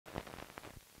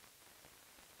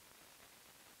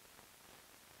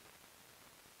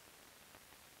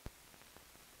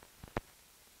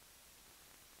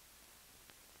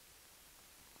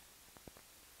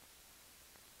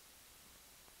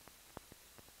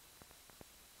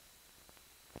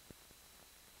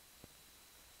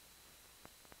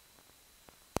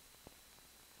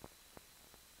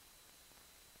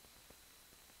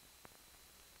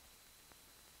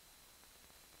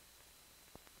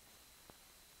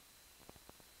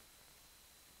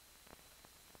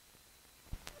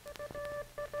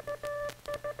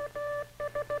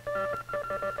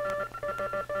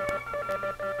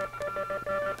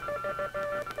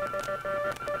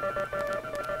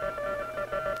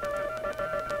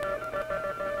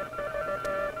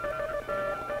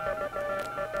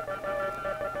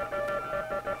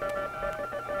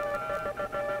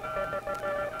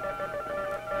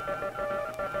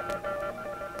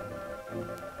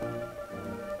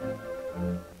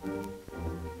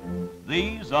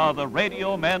These are the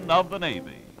radio men of the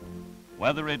Navy.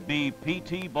 Whether it be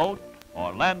PT boat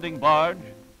or landing barge,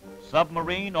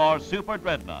 submarine or super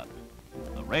dreadnought,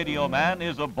 the radio man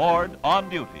is aboard on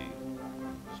duty.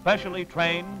 Specially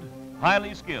trained,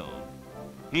 highly skilled,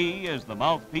 he is the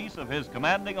mouthpiece of his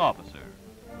commanding officer,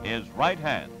 his right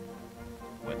hand.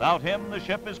 Without him, the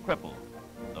ship is crippled,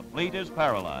 the fleet is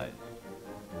paralyzed.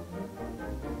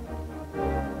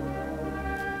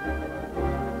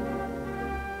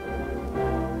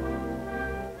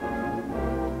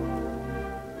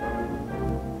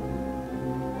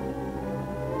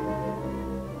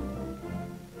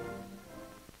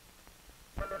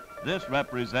 This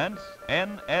represents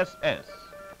NSS,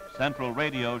 Central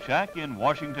Radio Shack in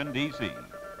Washington, D.C.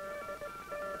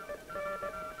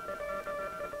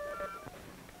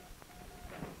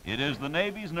 It is the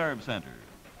Navy's nerve center.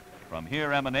 From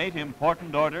here emanate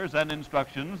important orders and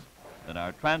instructions that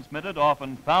are transmitted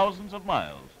often thousands of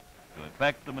miles to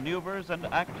affect the maneuvers and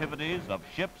activities of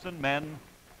ships and men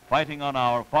fighting on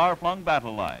our far-flung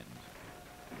battle lines.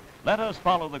 Let us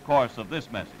follow the course of this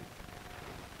message.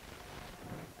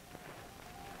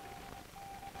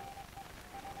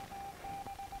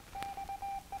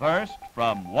 First,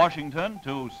 from Washington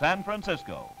to San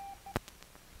Francisco.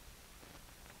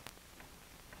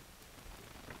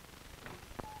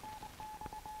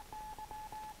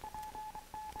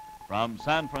 From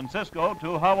San Francisco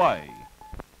to Hawaii.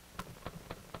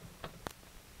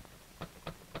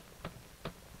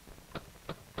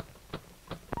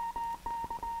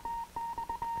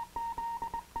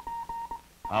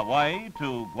 Hawaii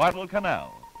to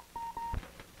Guadalcanal.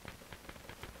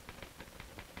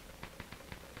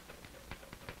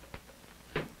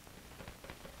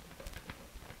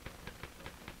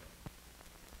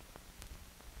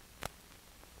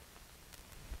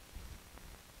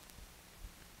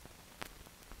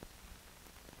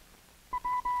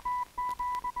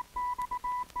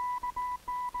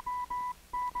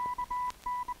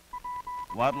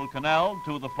 Guadalcanal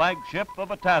to the flagship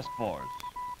of a task force.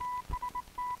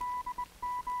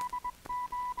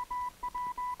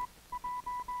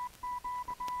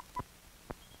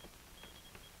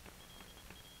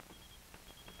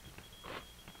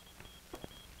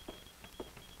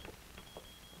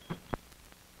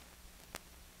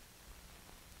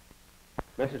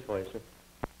 Message for you, sir.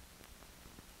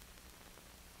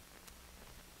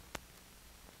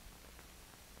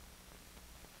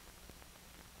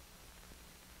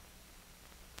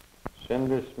 Send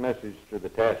this message to the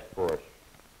task force.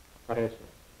 Oh, yes, sir.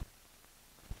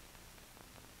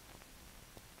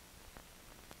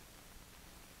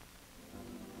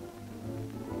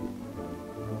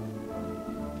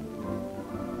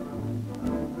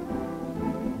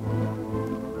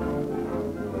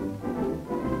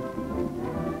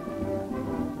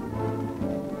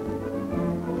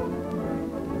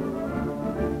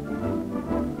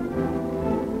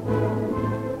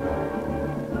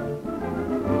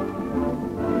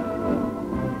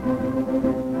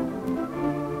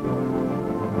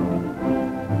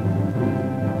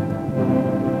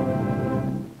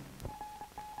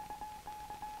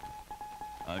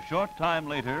 A short time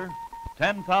later,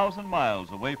 10,000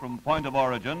 miles away from point of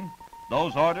origin,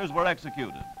 those orders were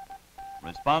executed.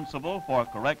 Responsible for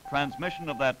correct transmission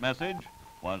of that message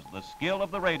was the skill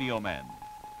of the radio man.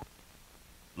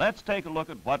 Let's take a look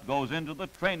at what goes into the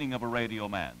training of a radio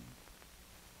man.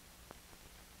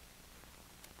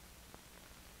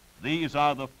 These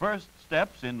are the first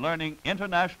steps in learning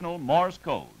international Morse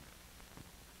Code.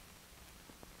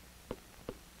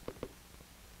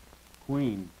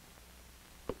 Queen.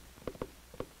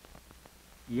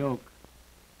 Yoke.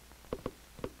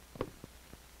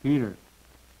 Peter.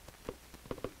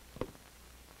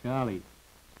 Charlie.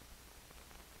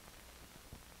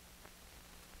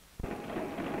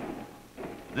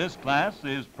 This class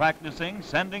is practicing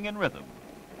sending in rhythm.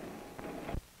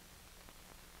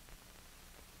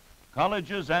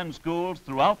 Colleges and schools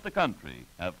throughout the country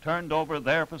have turned over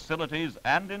their facilities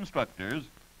and instructors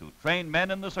to train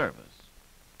men in the service.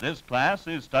 This class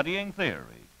is studying theory,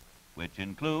 which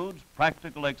includes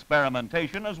practical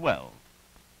experimentation as well.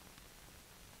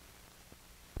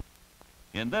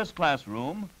 In this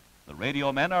classroom, the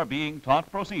radio men are being taught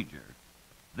procedure.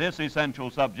 This essential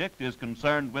subject is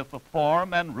concerned with the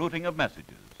form and routing of messages.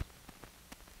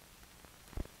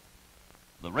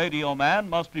 The radio man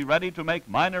must be ready to make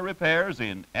minor repairs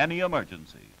in any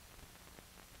emergency.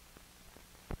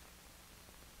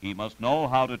 He must know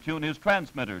how to tune his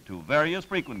transmitter to various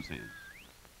frequencies.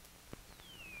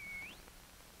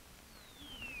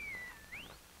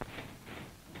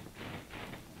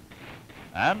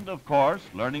 And, of course,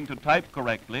 learning to type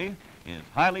correctly is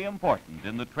highly important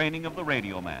in the training of the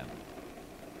radio man.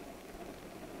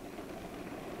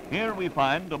 Here we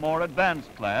find a more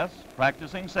advanced class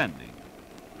practicing sending.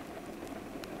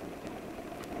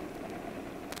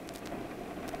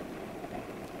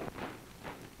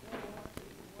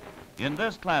 In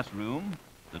this classroom,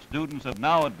 the students have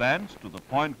now advanced to the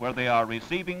point where they are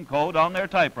receiving code on their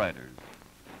typewriters.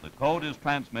 The code is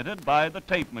transmitted by the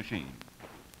tape machine.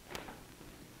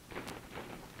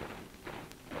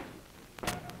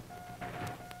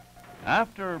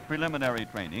 After preliminary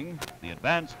training, the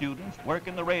advanced students work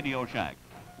in the radio shack,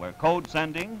 where code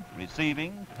sending,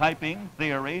 receiving, typing,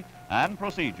 theory, and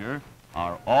procedure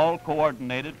are all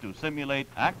coordinated to simulate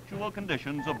actual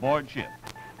conditions aboard ship.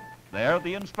 There,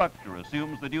 the instructor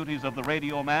assumes the duties of the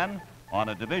radio man on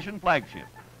a division flagship.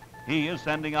 He is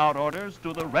sending out orders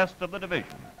to the rest of the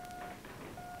division.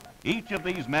 Each of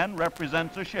these men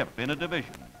represents a ship in a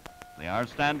division. They are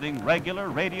standing regular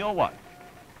radio watch.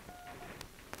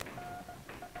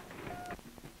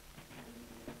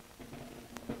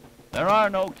 There are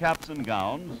no caps and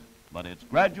gowns, but it's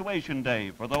graduation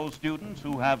day for those students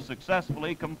who have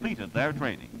successfully completed their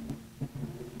training.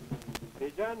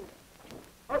 Pigeon.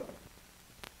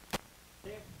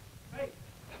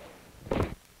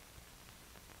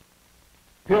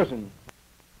 Pearson.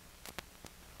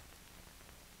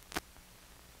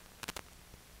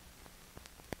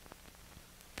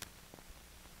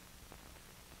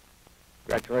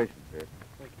 Congratulations, sir.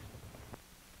 Thank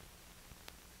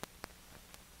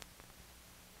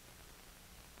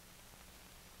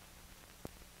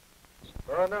you, sir.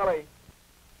 Baronelli.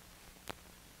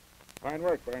 Fine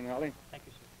work, Baronelli. Thank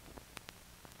you, sir.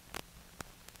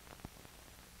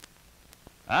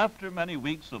 After many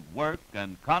weeks of work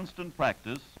and constant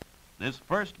practice, this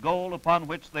first goal upon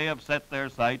which they have set their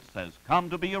sights has come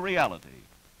to be a reality.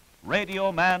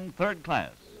 Radio Man Third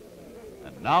Class.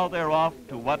 And now they're off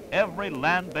to what every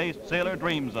land-based sailor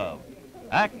dreams of,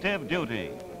 active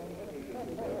duty.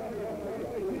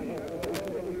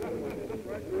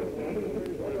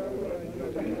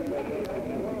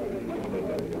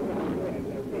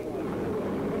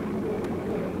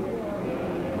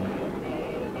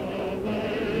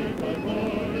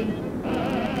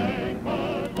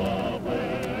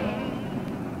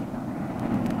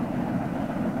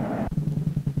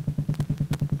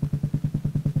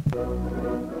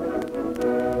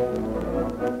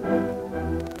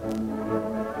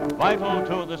 Vital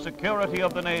to the security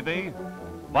of the Navy,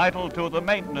 vital to the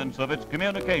maintenance of its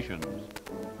communications,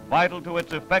 vital to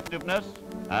its effectiveness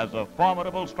as a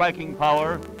formidable striking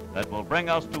power that will bring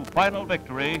us to final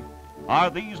victory, are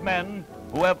these men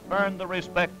who have earned the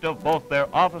respect of both their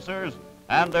officers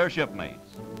and their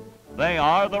shipmates. They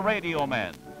are the radio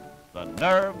men, the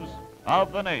nerves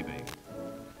of the Navy.